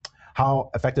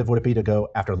How effective would it be to go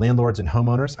after landlords and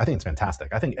homeowners? I think it's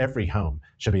fantastic. I think every home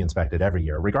should be inspected every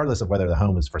year, regardless of whether the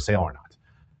home is for sale or not.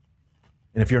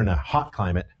 And if you're in a hot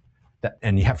climate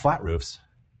and you have flat roofs,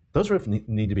 those roofs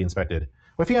need to be inspected.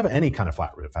 Well, if you have any kind of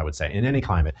flat roof, I would say, in any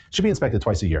climate, it should be inspected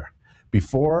twice a year.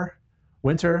 Before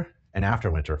winter and after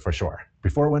winter, for sure.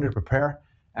 Before winter to prepare,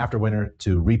 after winter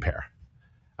to repair.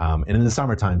 And in the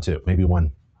summertime too, maybe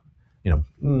one,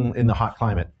 in the hot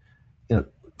climate,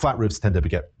 flat roofs tend to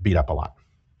get beat up a lot.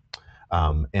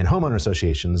 And homeowner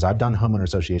associations, I've done homeowner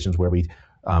associations where we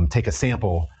take a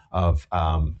sample of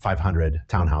 500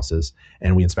 townhouses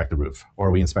and we inspect the roof,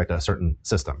 or we inspect a certain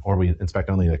system, or we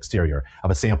inspect only the exterior of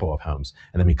a sample of homes,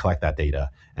 and then we collect that data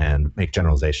and make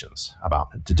generalizations about,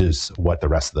 deduce what the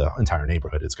rest of the entire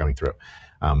neighborhood is going through.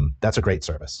 That's a great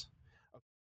service.